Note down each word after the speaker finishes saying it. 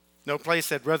No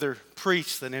place I'd rather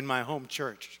preach than in my home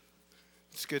church.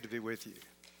 It's good to be with you.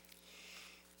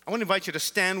 I want to invite you to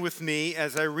stand with me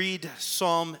as I read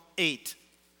Psalm 8,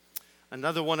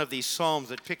 another one of these psalms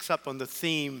that picks up on the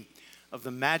theme of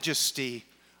the majesty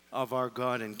of our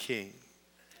God and King.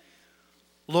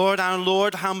 Lord, our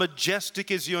Lord, how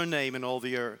majestic is your name in all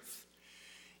the earth.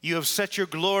 You have set your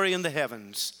glory in the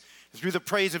heavens. Through the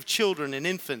praise of children and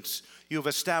infants, you have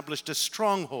established a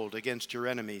stronghold against your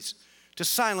enemies, to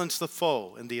silence the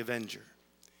foe and the avenger.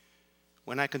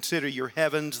 When I consider your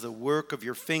heavens, the work of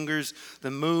your fingers,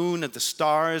 the moon and the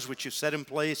stars which you set in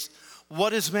place,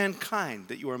 what is mankind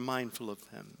that you are mindful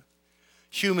of them?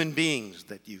 Human beings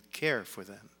that you care for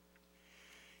them.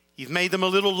 You've made them a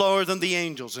little lower than the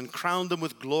angels and crowned them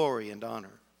with glory and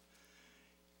honor.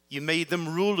 You made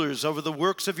them rulers over the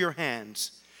works of your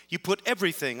hands. You put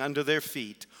everything under their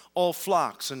feet, all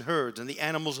flocks and herds and the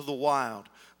animals of the wild,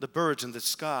 the birds in the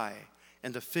sky,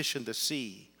 and the fish in the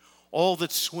sea, all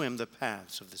that swim the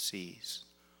paths of the seas.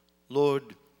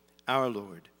 Lord, our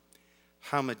Lord,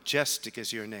 how majestic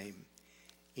is your name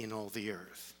in all the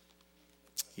earth.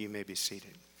 You may be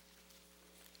seated.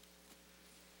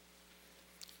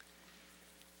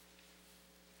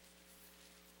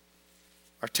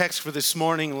 Our text for this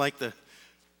morning, like the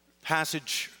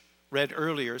passage read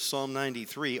earlier, Psalm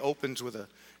 93, opens with a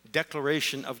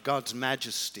declaration of God's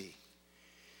majesty.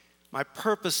 My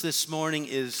purpose this morning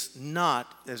is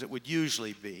not, as it would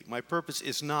usually be, my purpose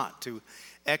is not to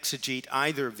exegete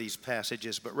either of these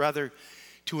passages, but rather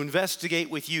to investigate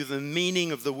with you the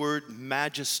meaning of the word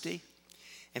majesty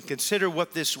and consider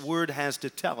what this word has to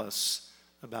tell us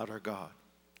about our God.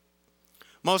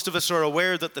 Most of us are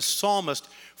aware that the psalmist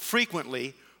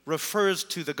frequently refers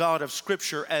to the God of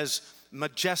Scripture as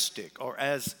majestic or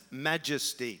as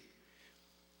majesty.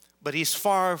 But he's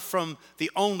far from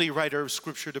the only writer of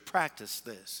Scripture to practice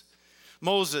this.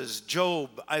 Moses, Job,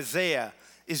 Isaiah,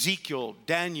 Ezekiel,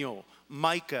 Daniel,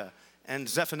 Micah, and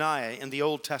Zephaniah in the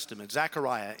Old Testament,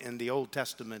 Zechariah in the Old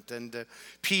Testament, and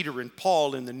Peter and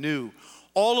Paul in the New,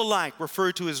 all alike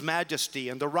refer to his majesty,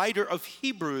 and the writer of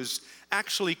Hebrews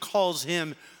actually calls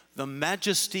him the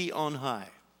majesty on high.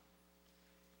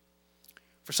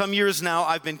 For some years now,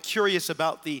 I've been curious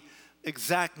about the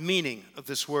exact meaning of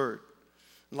this word.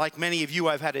 Like many of you,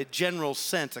 I've had a general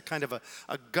sense, a kind of a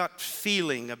gut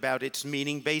feeling about its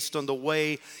meaning based on the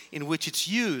way in which it's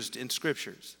used in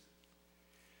Scriptures.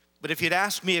 But if you'd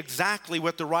asked me exactly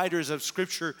what the writers of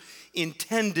Scripture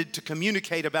intended to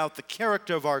communicate about the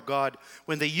character of our God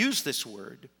when they used this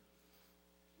word,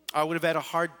 I would have had a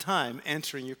hard time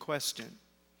answering your question.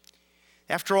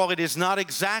 After all, it is not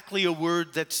exactly a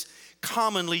word that's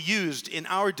commonly used in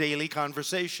our daily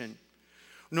conversation,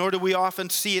 nor do we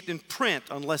often see it in print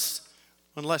unless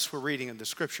we're reading in the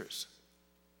Scriptures.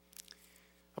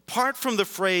 Apart from the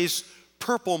phrase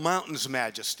Purple Mountain's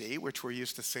Majesty, which we're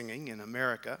used to singing in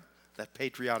America, that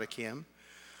patriotic hymn,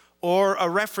 or a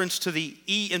reference to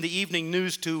in the evening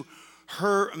news to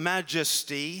Her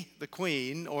Majesty, the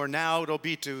Queen, or now it'll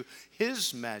be to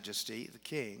His Majesty, the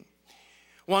King,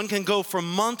 one can go for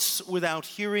months without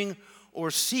hearing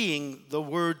or seeing the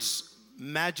words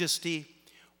majesty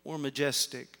or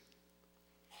majestic.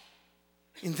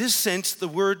 In this sense, the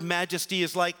word majesty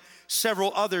is like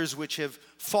several others which have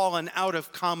fallen out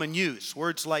of common use.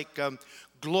 Words like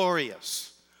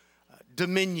glorious,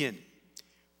 dominion,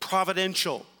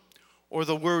 providential, or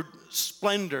the word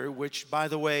splendor, which, by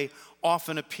the way,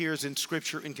 often appears in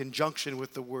Scripture in conjunction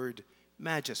with the word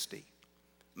majesty.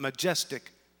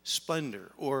 Majestic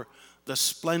splendor, or the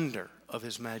splendor of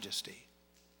His majesty.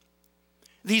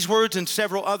 These words and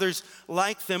several others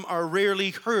like them are rarely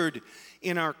heard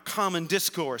in our common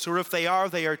discourse, or if they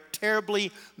are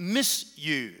terribly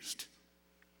misused.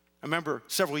 I remember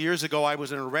several years ago I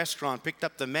was in a restaurant, picked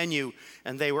up the menu,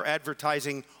 and they were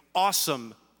advertising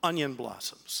awesome onion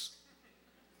blossoms.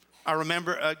 I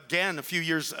remember again a few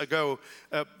years ago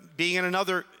being in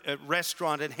another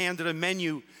restaurant and handed a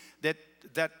menu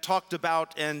that talked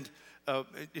about and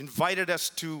invited us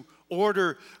to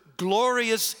order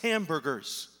glorious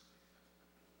hamburgers.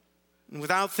 And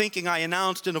without thinking, I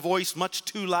announced in a voice much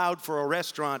too loud for a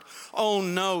restaurant, "Oh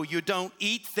no, you don't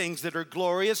eat things that are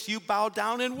glorious, you bow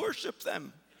down and worship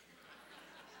them."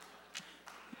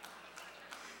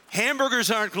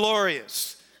 Hamburgers aren't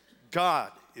glorious.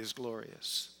 God is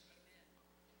glorious.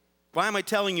 Why am I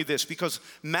telling you this? Because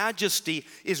majesty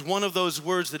is one of those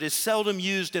words that is seldom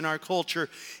used in our culture,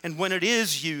 and when it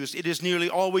is used, it is nearly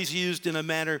always used in a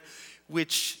manner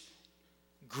which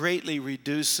greatly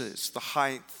reduces the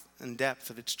height and depth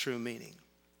of its true meaning.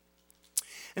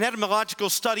 An etymological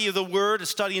study of the word, a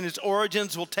study in its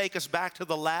origins, will take us back to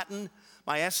the Latin.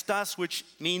 majestas, which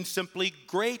means simply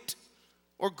great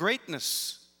or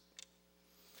greatness.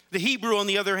 The Hebrew, on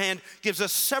the other hand, gives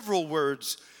us several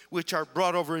words which are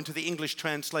brought over into the English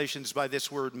translations by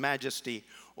this word majesty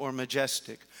or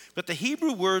majestic. But the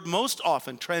Hebrew word most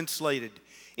often translated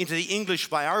into the English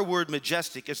by our word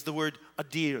majestic is the word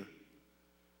adir,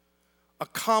 a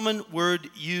common word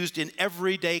used in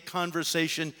everyday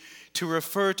conversation to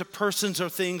refer to persons or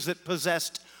things that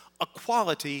possessed a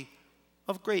quality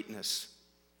of greatness.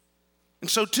 And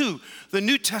so too, the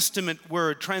New Testament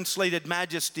word translated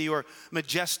majesty or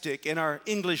majestic in our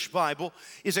English Bible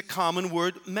is a common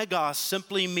word, megas,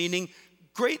 simply meaning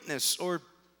greatness or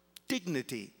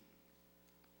dignity.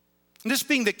 And this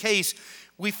being the case,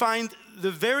 we find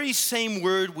the very same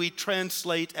word we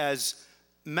translate as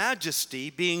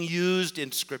majesty being used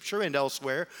in Scripture and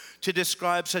elsewhere to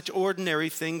describe such ordinary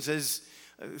things as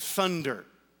thunder,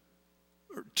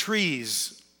 or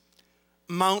trees,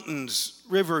 mountains,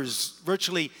 rivers,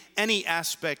 virtually any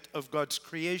aspect of God's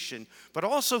creation, but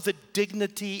also the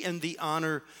dignity and the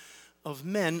honor of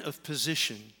men of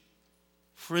position.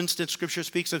 For instance, Scripture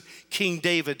speaks of King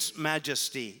David's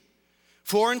majesty.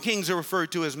 Foreign kings are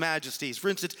referred to as majesties. For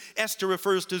instance, Esther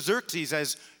refers to Xerxes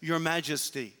as your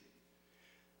majesty.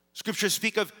 Scriptures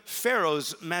speak of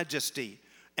Pharaoh's majesty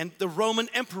and the Roman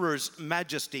emperor's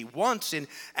majesty. Once in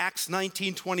Acts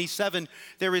 19:27,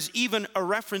 there is even a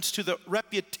reference to the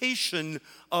reputation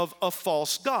of a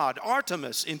false god,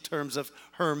 Artemis, in terms of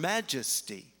her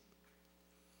majesty.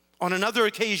 On another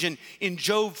occasion, in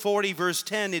Job 40, verse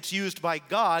 10, it's used by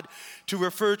God to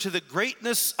refer to the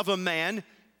greatness of a man,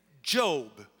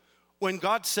 Job, when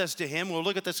God says to him, we'll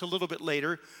look at this a little bit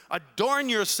later, adorn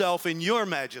yourself in your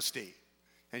majesty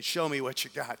and show me what you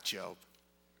got, Job.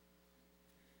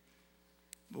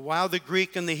 But while the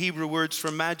Greek and the Hebrew words for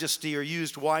majesty are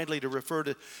used widely to refer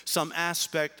to some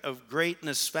aspect of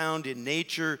greatness found in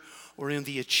nature or in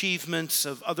the achievements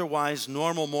of otherwise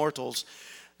normal mortals,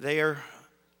 they are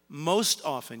most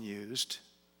often used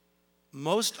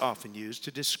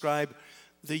to describe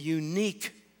the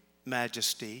unique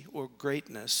majesty or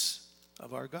greatness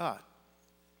of our God.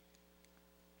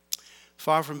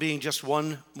 Far from being just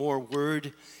one more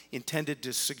word intended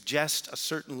to suggest a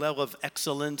certain level of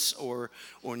excellence or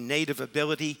native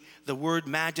ability, the word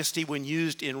majesty, when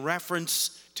used in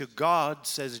reference to God,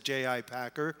 says J.I.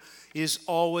 Packer, is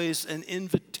always an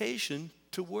invitation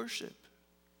to worship.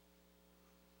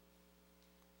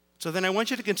 So then I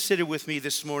want you to consider with me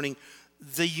this morning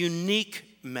the unique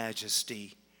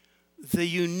majesty, the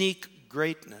unique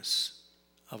greatness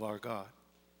of our God.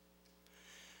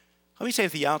 Let me say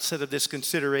at the outset of this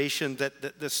consideration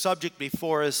that the subject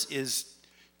before us is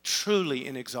truly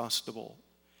inexhaustible.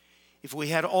 If we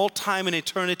had all time and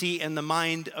eternity and the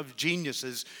mind of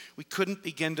geniuses, we couldn't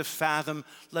begin to fathom,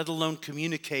 let alone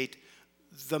communicate,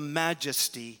 the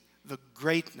majesty, the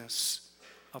greatness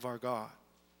of our God.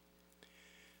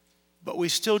 But we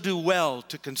still do well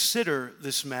to consider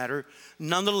this matter,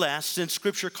 nonetheless, since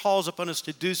Scripture calls upon us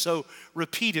to do so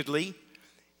repeatedly,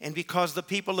 and because the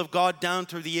people of God down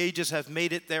through the ages have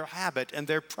made it their habit and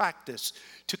their practice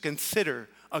to consider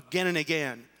again and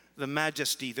again the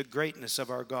majesty, the greatness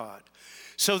of our God.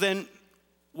 So then,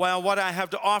 while what I have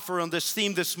to offer on this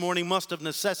theme this morning must of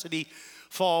necessity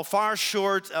fall far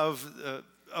short of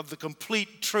the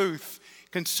complete truth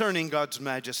concerning God's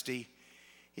majesty,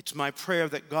 it's my prayer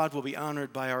that God will be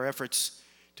honored by our efforts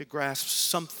to grasp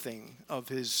something of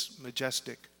his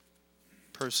majestic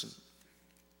person.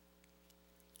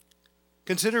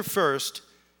 Consider first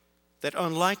that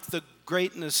unlike the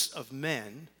greatness of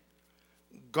men,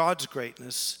 God's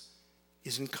greatness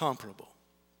is incomparable.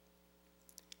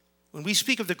 When we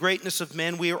speak of the greatness of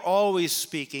men, we are always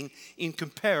speaking in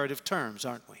comparative terms,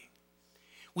 aren't we?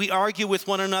 We argue with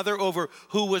one another over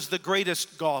who was the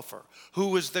greatest golfer, who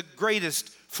was the greatest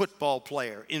football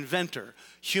player, inventor,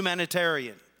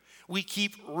 humanitarian. We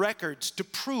keep records to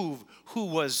prove who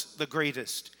was the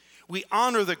greatest. We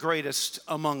honor the greatest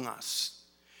among us.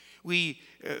 We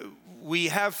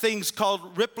have things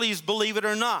called Ripley's Believe It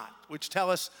or Not, which tell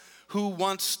us who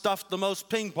once stuffed the most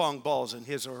ping pong balls in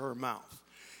his or her mouth.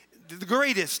 The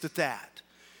greatest at that.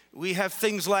 We have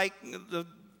things like the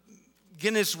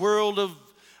Guinness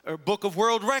Book of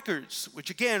World Records, which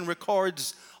again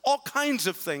records all kinds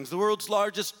of things. The world's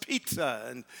largest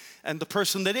pizza and the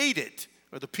person that ate it,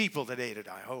 or the people that ate it,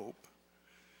 I hope.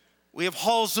 We have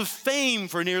halls of fame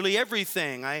for nearly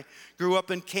everything. I grew up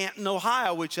in Canton,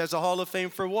 Ohio, which has a hall of fame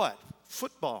for what?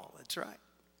 Football, that's right.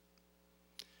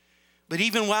 But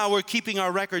even while we're keeping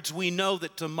our records, we know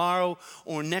that tomorrow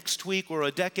or next week or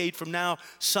a decade from now,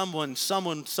 someone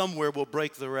somewhere will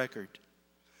break the record.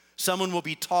 Someone will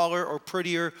be taller or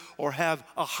prettier or have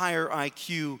a higher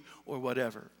IQ or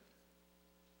whatever.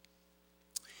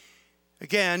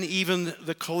 Again, even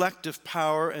the collective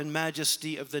power and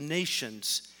majesty of the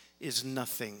nations is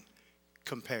nothing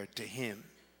compared to him.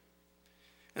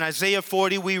 In Isaiah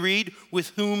 40 we read, "With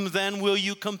whom then will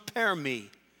you compare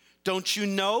me? Don't you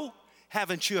know?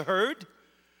 Haven't you heard?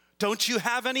 Don't you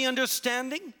have any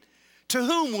understanding? To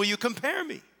whom will you compare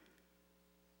me?"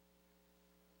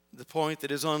 The point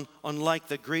that is unlike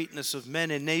the greatness of men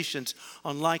and nations,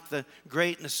 unlike the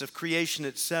greatness of creation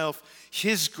itself,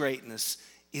 his greatness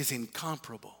is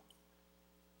incomparable.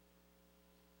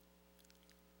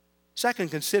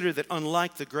 Second, consider that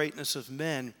unlike the greatness of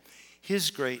men,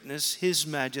 his greatness, his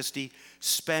majesty,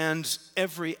 spans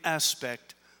every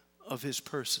aspect of his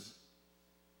person.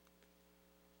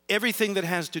 Everything that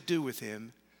has to do with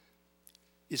him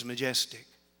is majestic.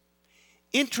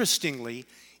 Interestingly,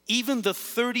 even the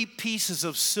 30 pieces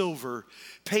of silver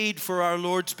paid for our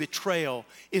Lord's betrayal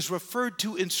is referred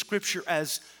to in Scripture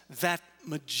as that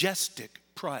majestic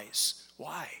price.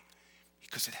 Why?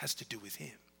 Because it has to do with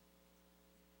him.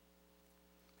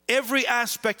 Every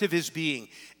aspect of his being,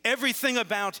 everything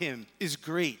about him is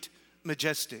great,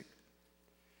 majestic.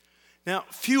 Now,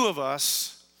 few of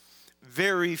us,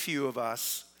 very few of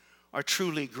us, are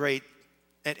truly great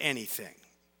at anything,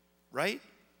 right?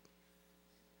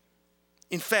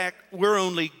 In fact, we're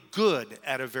only good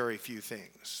at a very few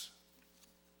things.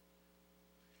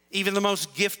 Even the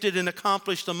most gifted and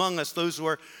accomplished among us, those who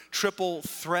are triple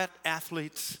threat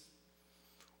athletes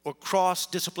or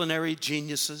cross-disciplinary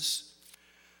geniuses,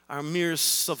 are mere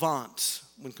savants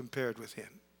when compared with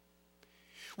him.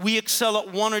 We excel at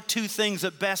one or two things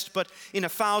at best, but in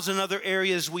 1,000 other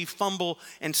areas we fumble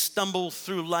and stumble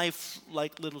through life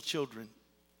like little children.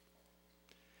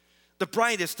 The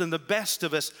brightest and the best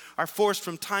of us are forced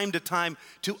from time to time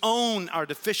to own our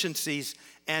deficiencies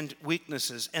and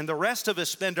weaknesses, and the rest of us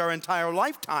spend our entire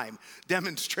lifetime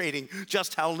demonstrating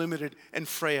just how limited and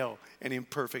frail and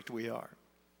imperfect we are.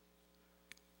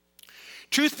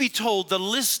 Truth be told, the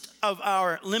list of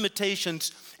our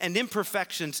limitations and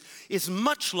imperfections is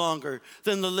much longer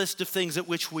than the list of things at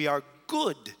which we are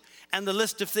good, and the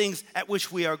list of things at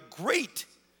which we are great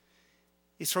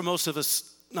is for most of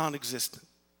us non-existent.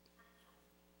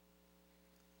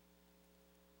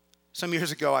 Some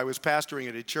years ago, I was pastoring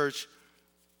at a church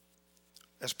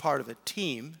as part of a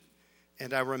team,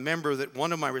 and I remember that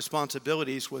one of my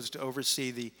responsibilities was to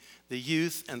oversee the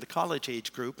youth and the college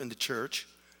age group in the church.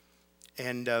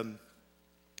 And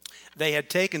they had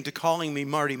taken to calling me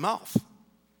Marty Mouth.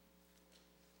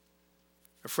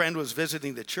 A friend was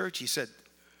visiting the church. He said,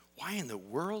 "Why in the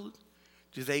world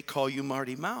do they call you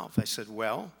Marty Mouth?" I said,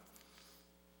 "Well,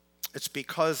 it's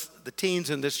because the teens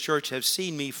in this church have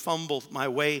seen me fumble my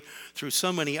way through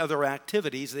so many other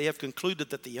activities, they have concluded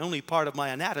that the only part of my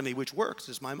anatomy which works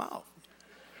is my mouth."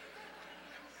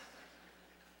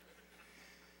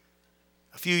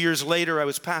 A few years later, I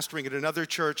was pastoring at another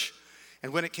church.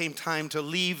 And when it came time to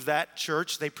leave that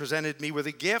church, they presented me with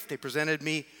a gift. They presented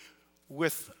me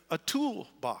with a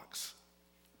toolbox.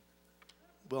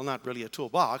 Well, not really a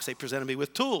toolbox. They presented me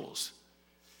with tools.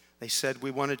 They said, "We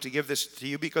wanted to give this to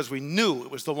you because we knew it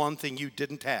was the one thing you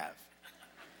didn't have.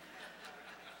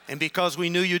 And because we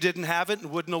knew you didn't have it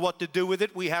and wouldn't know what to do with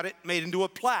it, we had it made into a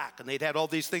plaque. And they'd had all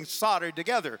these things soldered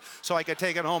together so I could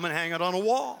take it home and hang it on a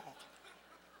wall."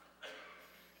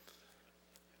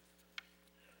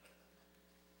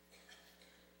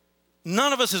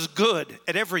 None of us is good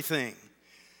at everything,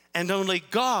 and only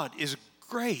God is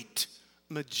great,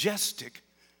 majestic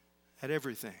at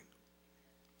everything.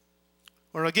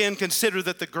 Or again, consider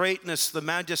that the greatness, the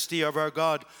majesty of our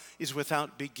God is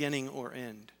without beginning or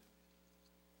end.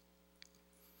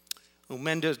 When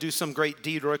men do some great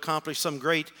deed or accomplish some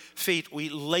great feat, we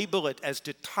label it as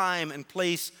to time and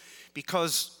place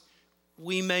because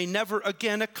we may never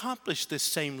again accomplish this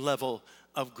same level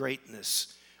of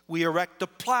greatness. We erect a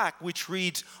plaque which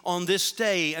reads, "On this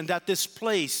day and at this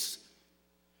place,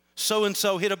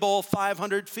 so-and-so hit a ball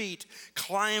 500 feet,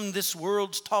 climbed this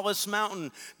world's tallest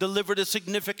mountain, delivered a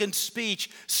significant speech,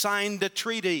 signed a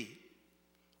treaty."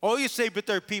 Oh, you say, but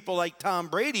there are people like Tom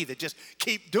Brady that just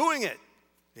keep doing it.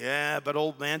 Yeah, but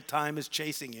old man time is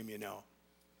chasing him, you know.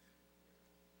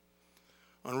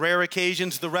 On rare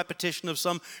occasions, the repetition of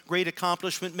some great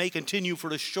accomplishment may continue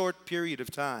for a short period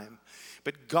of time.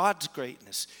 But God's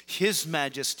greatness, his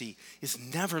majesty, is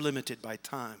never limited by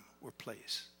time or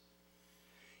place.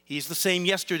 He's the same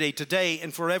yesterday, today,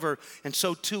 and forever, and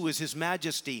so too is his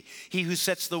majesty. He who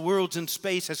sets the worlds in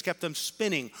space has kept them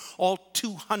spinning, all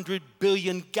 200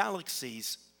 billion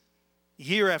galaxies,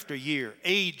 year after year,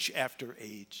 age after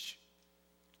age.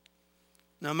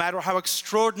 No matter how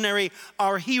extraordinary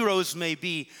our heroes may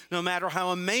be, no matter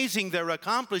how amazing their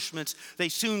accomplishments, they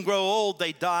soon grow old,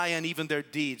 they die, and even their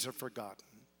deeds are forgotten.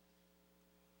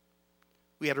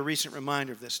 We had a recent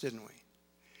reminder of this, didn't we?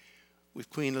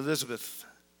 With Queen Elizabeth,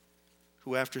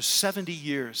 who after 70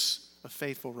 years of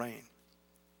faithful reign,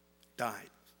 died.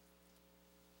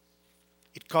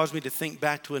 It caused me to think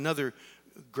back to another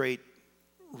great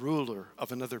ruler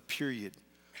of another period,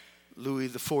 Louis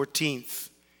XIV,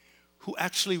 who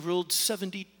actually ruled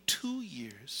 72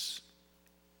 years.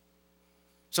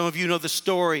 Some of you know the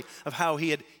story of how he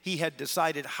had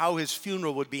decided how his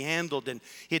funeral would be handled, and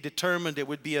he had determined it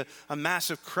would be a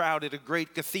massive crowd at a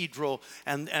great cathedral,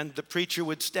 and the preacher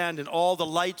would stand, and all the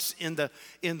lights in the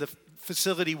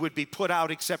facility would be put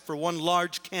out except for one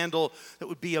large candle that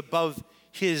would be above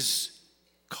his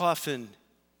coffin.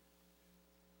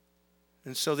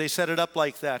 And so they set it up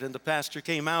like that, and the pastor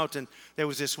came out, and there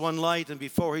was this one light, and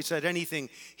before he said anything,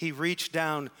 he reached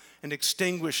down and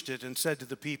extinguished it and said to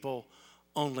the people,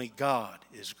 "Only God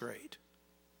is great."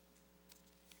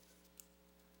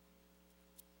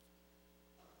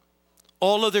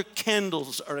 All other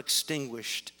candles are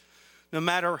extinguished, no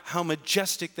matter how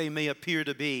majestic they may appear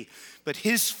to be. But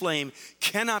his flame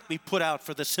cannot be put out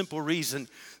for the simple reason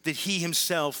that he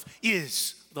himself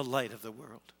is the light of the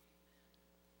world.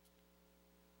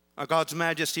 Our God's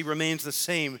majesty remains the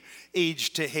same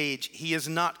age to age. He is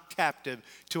not captive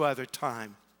to either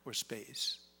time or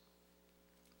space.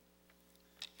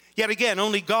 Yet again,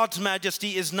 only God's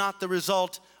majesty is not the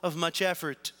result of much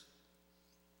effort.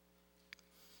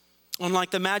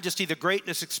 Unlike the majesty, the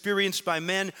greatness experienced by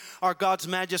men, our God's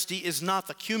majesty is not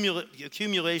the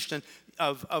accumulation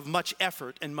of much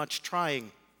effort and much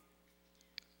trying.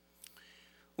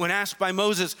 When asked by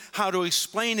Moses how to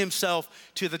explain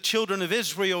himself to the children of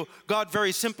Israel, God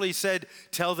very simply said,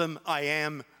 "Tell them I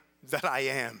am that I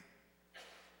am."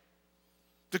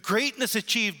 The greatness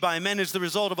achieved by men is the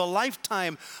result of a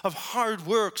lifetime of hard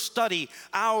work, study,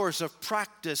 hours of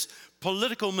practice,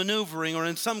 political maneuvering, or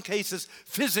in some cases,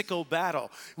 physical battle.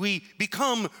 We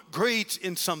become great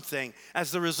in something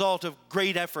as the result of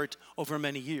great effort over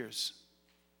many years.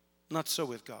 Not so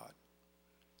with God.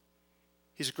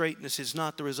 His greatness is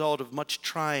not the result of much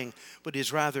trying, but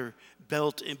is rather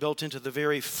built into the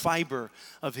very fiber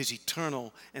of his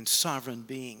eternal and sovereign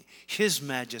being. His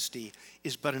majesty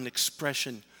is but an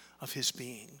expression of his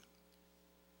being.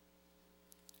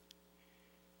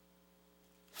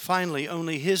 Finally,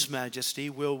 only his majesty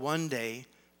will one day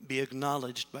be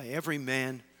acknowledged by every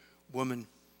man, woman,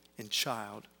 and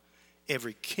child,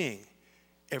 every king,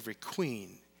 every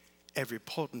queen, every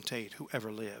potentate who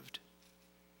ever lived.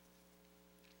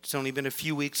 It's only been a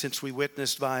few weeks since we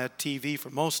witnessed via TV,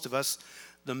 for most of us,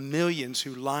 the millions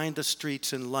who lined the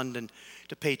streets in London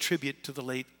to pay tribute to the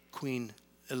late Queen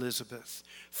Elizabeth.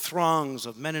 Throngs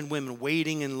of men and women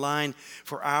waiting in line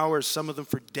for hours, some of them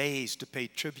for days, to pay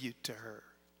tribute to her.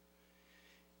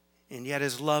 And yet,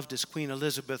 as loved as Queen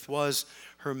Elizabeth was,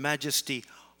 her majesty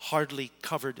hardly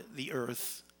covered the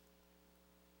earth,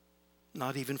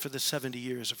 not even for the 70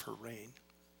 years of her reign.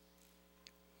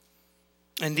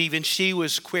 And even she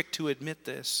was quick to admit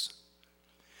this.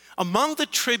 Among the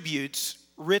tributes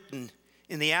written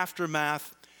in the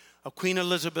aftermath of Queen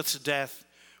Elizabeth's death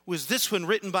was this one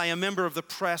written by a member of the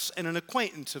press and an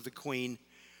acquaintance of the Queen,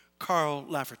 Karl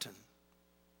Lafferton.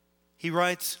 He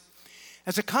writes,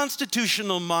 "As a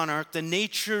constitutional monarch, the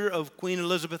nature of Queen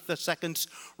Elizabeth II's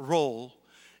role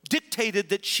dictated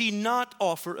that she not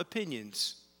offer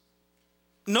opinions.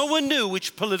 No one knew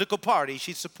which political party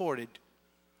she supported,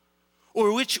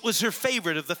 or which was her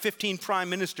favorite of the 15 prime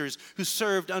ministers who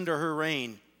served under her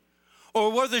reign,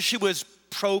 or whether she was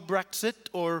pro-Brexit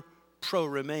or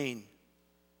pro-Remain.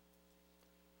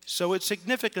 So it's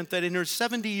significant that in her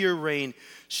 70-year reign,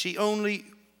 she only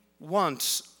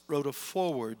once wrote a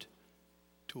foreword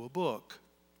to a book.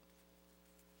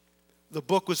 The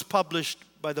book was published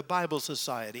by the Bible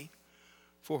Society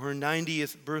for her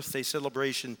 90th birthday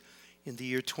celebration in the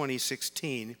year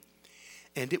 2016,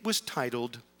 and it was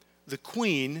titled The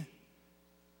Queen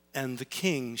and the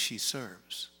King She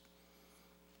Serves."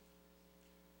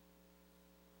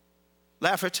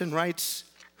 Lafferton writes,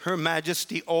 "Her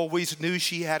Majesty always knew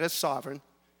she had a sovereign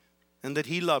and that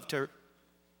he loved her,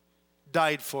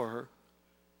 died for her,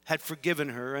 had forgiven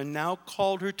her, and now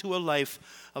called her to a life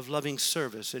of loving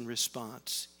service in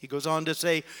response." He goes on to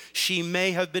say, "She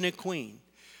may have been a queen,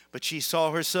 but she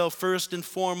saw herself first and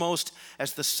foremost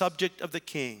as the subject of the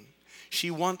king. She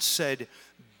once said,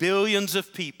 'Billions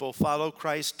of people follow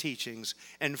Christ's teachings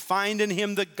and find in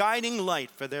him the guiding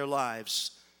light for their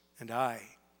lives, and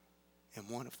I am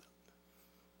one of them.'"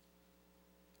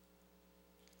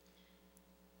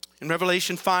 In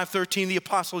Revelation 5:13, the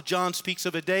Apostle John speaks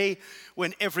of a day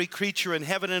when every creature in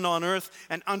heaven and on earth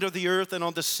and under the earth and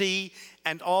on the sea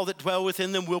and all that dwell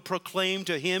within them will proclaim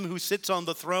to him who sits on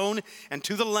the throne and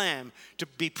to the Lamb to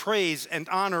be praise and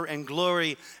honor and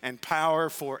glory and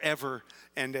power forever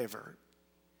and ever.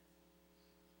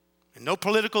 And no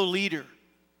political leader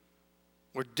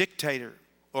or dictator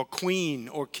or queen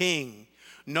or king,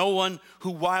 no one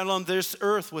who while on this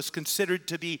earth was considered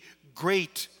to be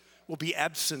great, will be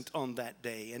absent on that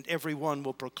day, and everyone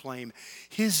will proclaim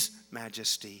his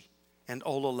majesty, and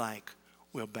all alike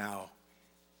will bow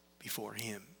before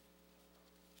him.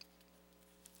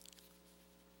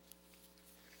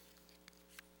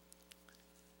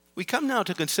 We come now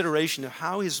to consideration of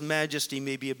how his majesty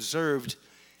may be observed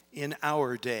in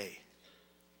our day.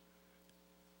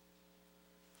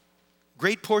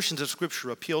 Great portions of Scripture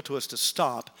appeal to us to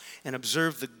stop and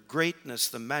observe the greatness,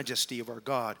 the majesty of our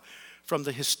God. From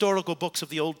the historical books of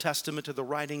the Old Testament to the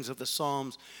writings of the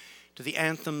Psalms to the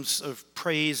anthems of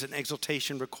praise and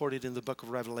exaltation recorded in the book of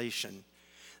Revelation.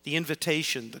 The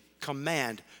invitation, the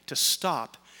command to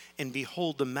stop and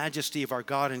behold the majesty of our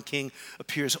God and King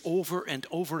appears over and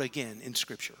over again in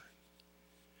Scripture.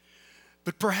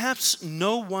 But perhaps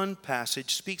no one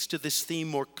passage speaks to this theme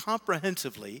more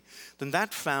comprehensively than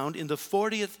that found in the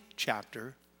 40th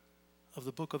chapter of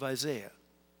the book of Isaiah.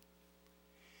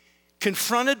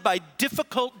 Confronted by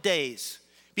difficult days,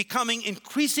 becoming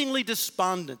increasingly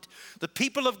despondent, the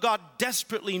people of God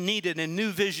desperately needed a new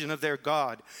vision of their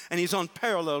God and his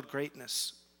unparalleled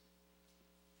greatness.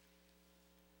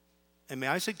 And may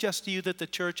I suggest to you that the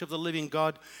church of the living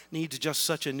God needs just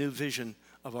such a new vision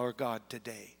of our God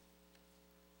today.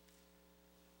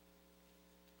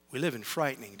 We live in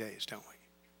frightening days, don't we?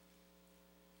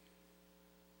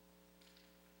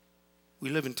 We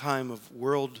live in time of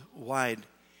worldwide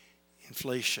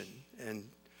inflation, and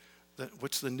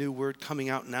what's the new word coming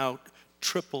out now?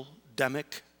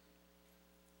 Triple-demic.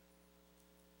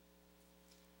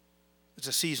 It's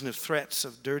a season of threats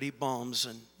of dirty bombs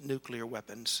and nuclear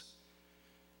weapons.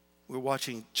 We're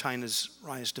watching China's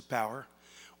rise to power.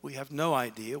 We have no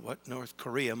idea what North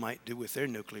Korea might do with their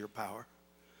nuclear power.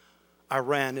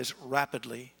 Iran is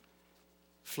rapidly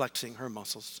flexing her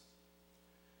muscles.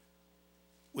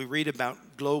 We read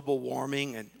about global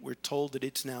warming, and we're told that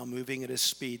it's now moving at a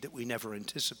speed that we never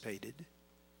anticipated.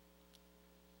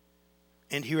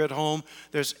 And here at home,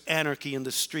 there's anarchy in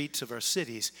the streets of our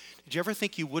cities. Did you ever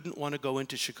think you wouldn't want to go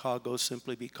into Chicago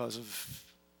simply because of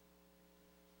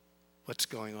what's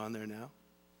going on there now?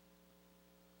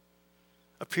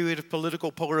 A period of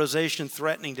political polarization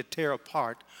threatening to tear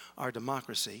apart our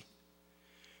democracy.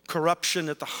 Corruption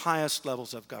at the highest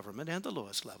levels of government and the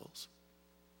lowest levels.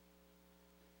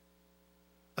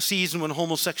 A season when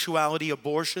homosexuality,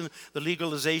 abortion, the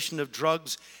legalization of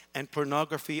drugs, and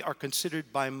pornography are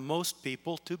considered by most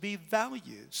people to be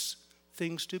values,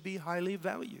 things to be highly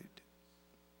valued.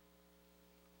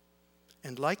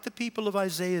 And like the people of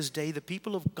Isaiah's day, the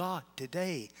people of God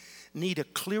today need a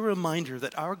clear reminder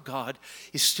that our God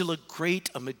is still a great,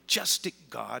 a majestic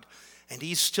God, and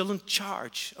he's still in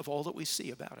charge of all that we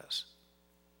see about us.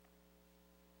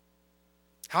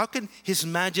 How can his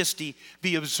majesty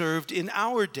be observed in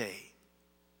our day?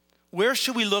 Where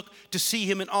should we look to see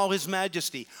him in all his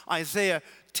majesty? Isaiah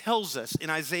tells us in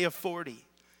Isaiah 40.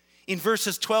 In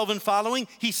verses 12 and following,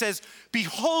 he says,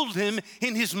 "Behold him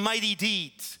in his mighty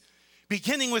deeds,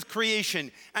 beginning with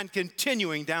creation and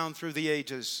continuing down through the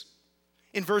ages."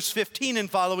 In verse 15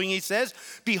 and following, he says,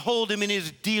 "Behold him in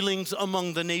his dealings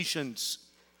among the nations."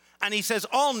 And he says,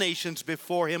 "All nations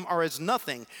before him are as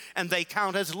nothing, and they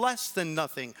count as less than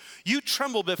nothing. You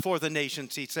tremble before the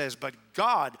nations," he says, "but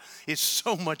God is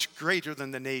so much greater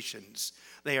than the nations.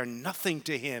 They are nothing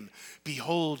to him.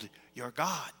 Behold your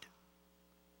God."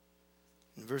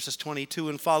 In verses 22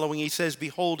 and following, he says,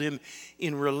 "Behold him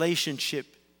in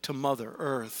relationship to Mother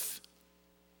Earth."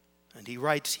 And he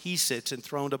writes, "He sits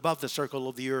enthroned above the circle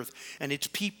of the earth, and its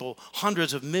people,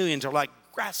 hundreds of millions, are like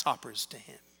grasshoppers to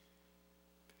him."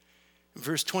 In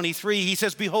verse 23, he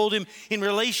says, "Behold him in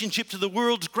relationship to the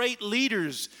world's great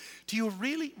leaders." Do you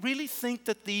really think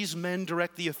that these men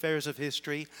direct the affairs of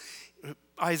history?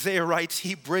 Isaiah writes,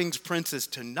 "He brings princes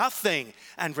to nothing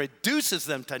and reduces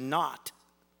them to naught."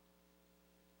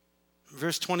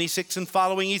 Verse 26 and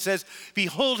following, he says,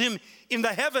 "Behold him in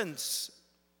the heavens."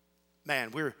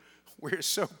 Man, we're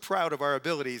so proud of our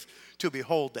abilities to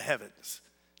behold the heavens.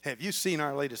 Have you seen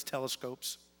our latest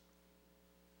telescopes?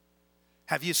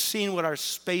 Have you seen what our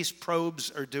space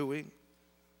probes are doing?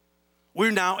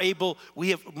 We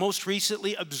have most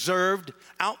recently observed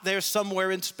out there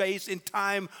somewhere in space, in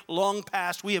time long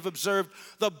past, we have observed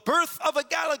the birth of a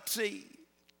galaxy.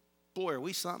 Boy, are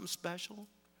we something special?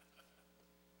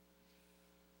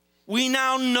 We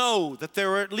now know that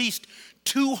there are at least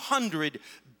 200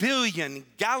 billion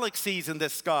galaxies in the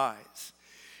skies.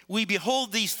 We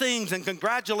behold these things and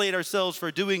congratulate ourselves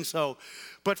for doing so.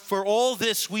 But for all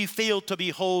this, we fail to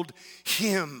behold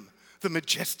Him, the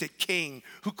majestic King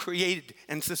who created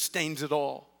and sustains it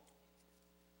all.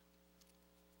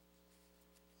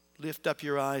 Lift up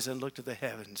your eyes and look to the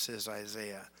heavens, says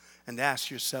Isaiah, and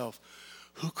ask yourself,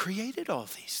 who created all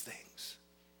these things?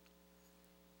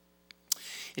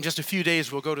 In just a few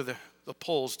days, we'll go to the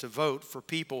polls to vote for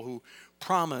people who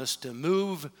promise to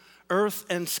move earth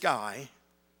and sky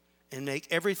and make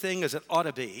everything as it ought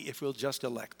to be if we'll just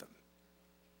elect them.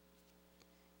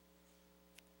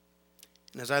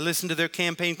 And as I listen to their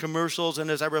campaign commercials and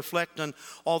as I reflect on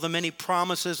all the many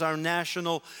promises our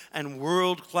national and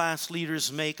world-class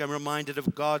leaders make, I'm reminded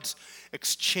of God's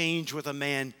exchange with a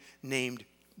man named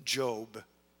Job.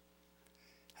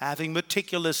 Having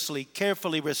meticulously,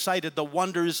 carefully recited the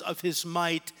wonders of His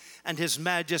might and His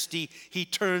majesty, he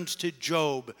turns to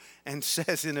Job and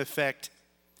says, in effect,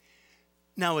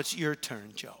 now it's your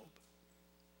turn, Job.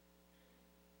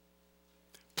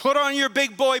 Put on your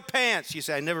big boy pants. You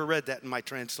say, I never read that in my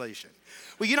translation.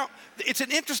 Well, you know, it's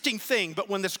an interesting thing, but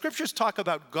when the scriptures talk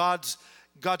about God's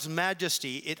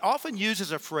majesty, it often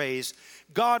uses a phrase,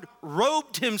 God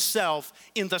robed Himself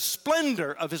in the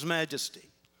splendor of His majesty.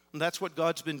 And that's what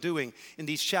God's been doing in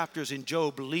these chapters in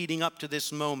Job leading up to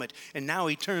this moment. And now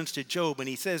He turns to Job and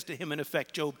He says to him, in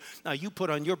effect, Job, now you put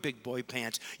on your big boy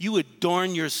pants. You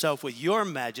adorn yourself with your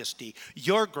majesty,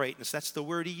 your greatness. That's the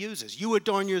word He uses. You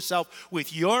adorn yourself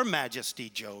with your majesty,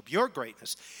 Job, your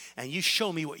greatness. And you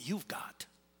show me what you've got.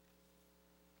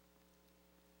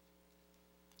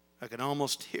 I can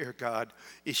almost hear God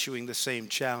issuing the same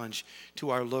challenge to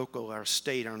our local, our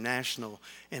state, our national,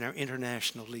 and our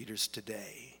international leaders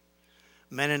today.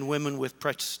 Men and women with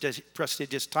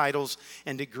prestigious titles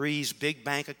and degrees, big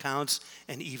bank accounts,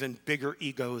 and even bigger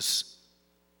egos.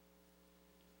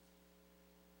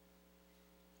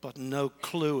 But no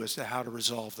clue as to how to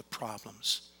resolve the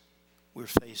problems we're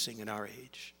facing in our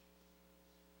age.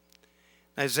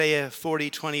 Isaiah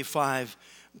 40:25,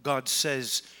 God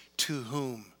says, to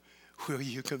whom will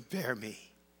you compare me?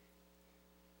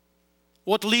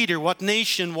 What leader, what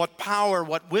nation, what power,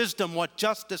 what wisdom, what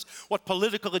justice, what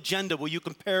political agenda will you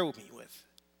compare me with?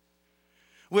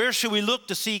 Where should we look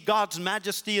to see God's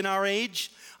majesty in our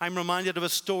age? I'm reminded of a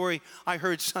story I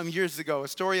heard some years ago, a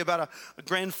story about a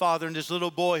grandfather and his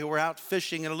little boy who were out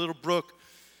fishing in a little brook.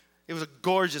 It was a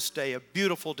gorgeous day, a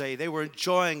beautiful day. They were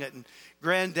enjoying it, and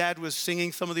Granddad was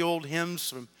singing some of the old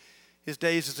hymns from his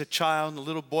days as a child, and the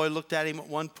little boy looked at him at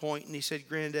one point and he said,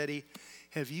 Granddaddy,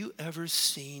 have you ever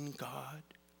seen God?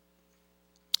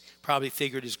 Probably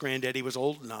figured his granddaddy was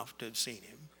old enough to have seen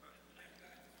Him.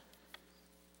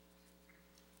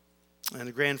 And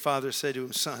the grandfather said to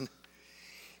him, son,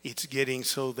 it's getting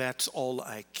so that's all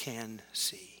I can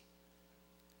see.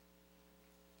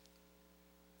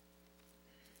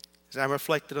 As I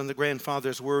reflected on the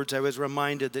grandfather's words, I was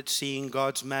reminded that seeing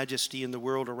God's majesty in the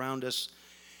world around us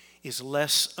is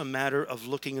less a matter of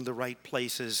looking in the right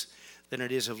places than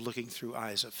it is of looking through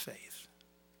eyes of faith.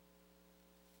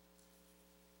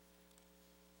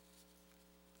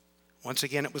 Once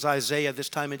again, it was Isaiah, this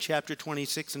time in chapter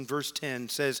 26 and verse 10,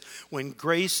 says, when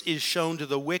grace is shown to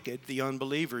the wicked, the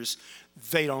unbelievers,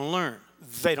 they don't learn.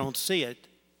 They don't see it.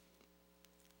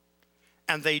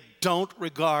 And they don't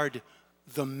regard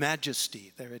the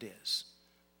majesty, there it is,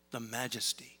 the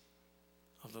majesty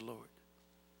of the Lord.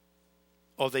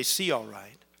 Oh, they see all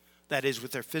right, that is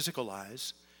with their physical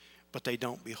eyes, but they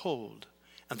don't behold,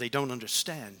 and they don't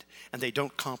understand, and they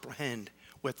don't comprehend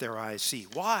what their eyes see.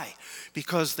 Why?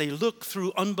 Because they look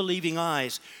through unbelieving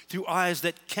eyes, through eyes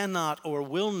that cannot or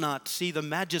will not see the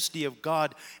majesty of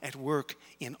God at work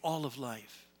in all of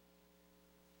life.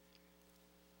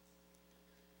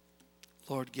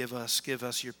 Lord, give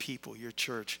us your people, your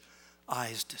church,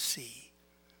 eyes to see,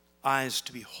 eyes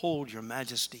to behold your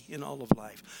majesty in all of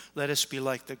life. Let us be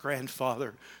like the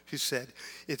grandfather who said,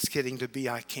 it's getting to be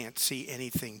I can't see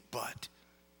anything but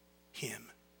Him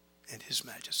and His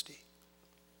majesty.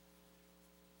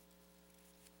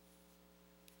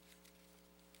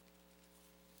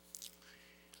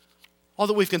 All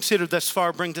that we've considered thus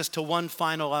far brings us to one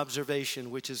final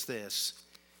observation, which is this.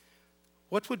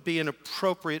 What would be an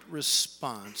appropriate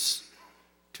response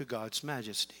to God's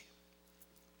majesty?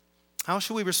 How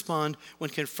shall we respond when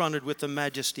confronted with the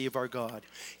majesty of our God?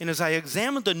 And as I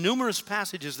examined the numerous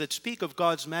passages that speak of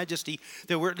God's majesty,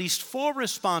 there were at least 4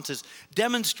 responses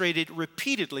demonstrated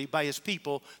repeatedly by His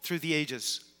people through the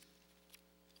ages.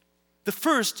 The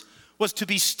first was to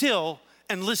be still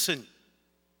and listen.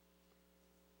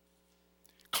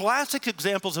 Classic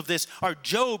examples of this are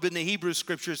Job in the Hebrew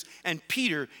Scriptures and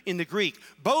Peter in the Greek.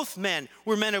 Both men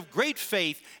were men of great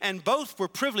faith, and both were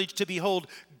privileged to behold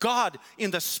God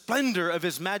in the splendor of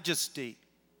his majesty.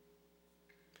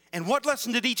 And what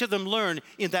lesson did each of them learn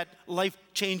in that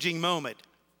life-changing moment?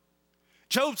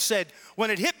 Job said, when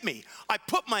it hit me, I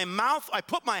put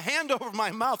my hand over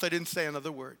my mouth. I didn't say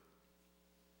another word.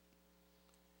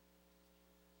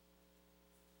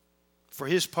 For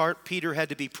his part, Peter had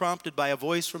to be prompted by a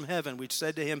voice from heaven which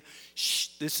said to him, "Shh,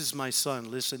 this is my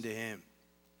son, listen to him."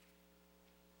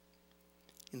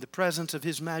 In the presence of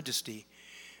his majesty,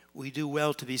 we do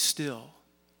well to be still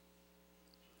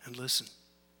and listen.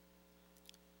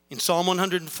 In Psalm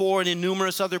 104 and in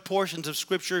numerous other portions of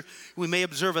Scripture, we may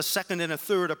observe a second and a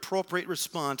third appropriate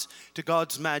response to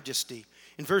God's majesty.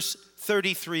 In verse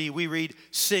 33, we read,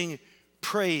 "Sing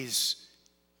praise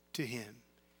to him."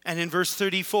 And in verse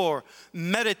 34,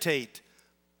 meditate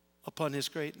upon his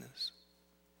greatness.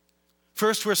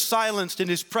 First, we're silenced in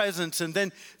his presence, and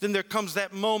then there comes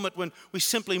that moment when we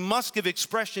simply must give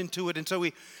expression to it. And so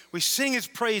we sing his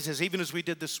praises, even as we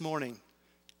did this morning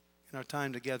in our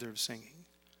time together of singing.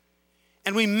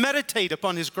 And we meditate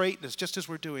upon his greatness, just as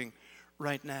we're doing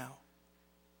right now.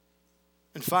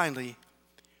 And finally,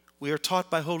 we are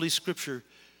taught by Holy Scripture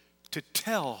to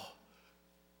tell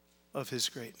of his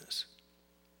greatness,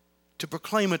 to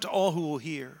proclaim it to all who will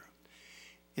hear.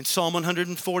 In Psalm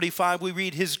 145, we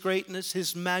read, his greatness,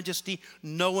 his majesty,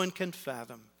 no one can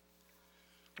fathom.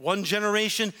 One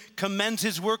generation commends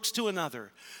his works to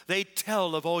another. They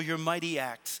tell of all your mighty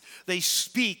acts. They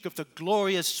speak of the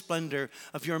glorious splendor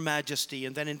of your majesty.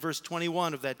 And then in verse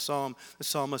 21 of that psalm, the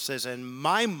psalmist says, and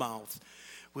my mouth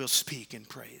will speak in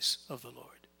praise of the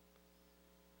Lord.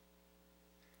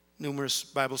 Numerous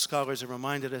Bible scholars have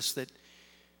reminded us that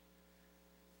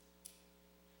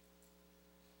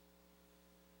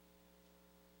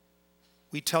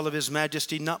we tell of his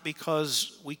majesty not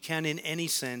because we can in any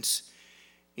sense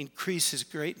increase his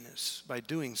greatness by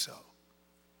doing so,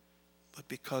 but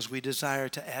because we desire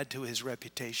to add to his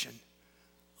reputation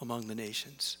among the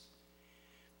nations.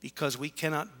 Because we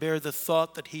cannot bear the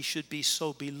thought that he should be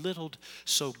so belittled,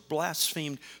 so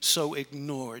blasphemed, so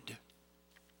ignored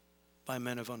by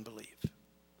men of unbelief.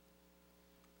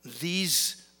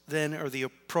 These then are the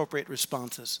appropriate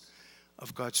responses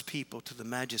of God's people to the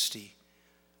majesty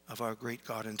of our great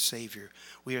God and Savior.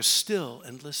 We are still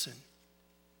and listen.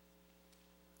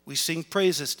 We sing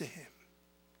praises to him.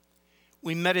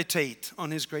 We meditate on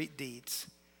his great deeds.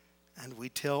 And we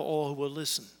tell all who will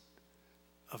listen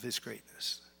of his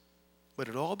greatness. But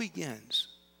it all begins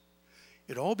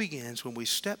when we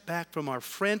step back from our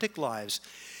frantic lives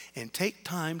and take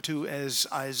time to, as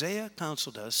Isaiah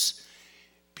counseled us,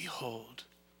 behold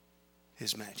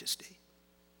his majesty.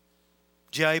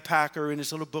 J.I. Packer, in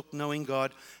his little book, Knowing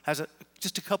God, has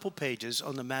just a couple pages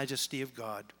on the majesty of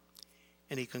God.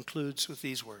 And he concludes with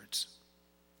these words.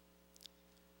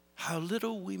 How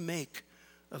little we make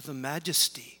of the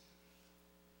majesty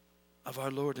of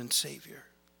our Lord and Savior.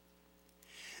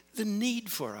 The need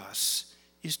for us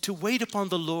is to wait upon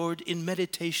the Lord in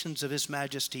meditations of his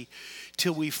majesty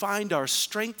till we find our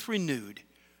strength renewed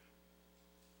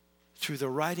through the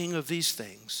writing of these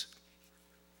things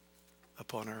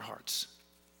upon our hearts.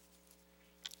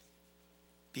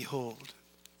 Behold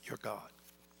your God.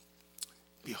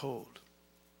 Behold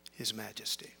his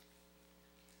majesty.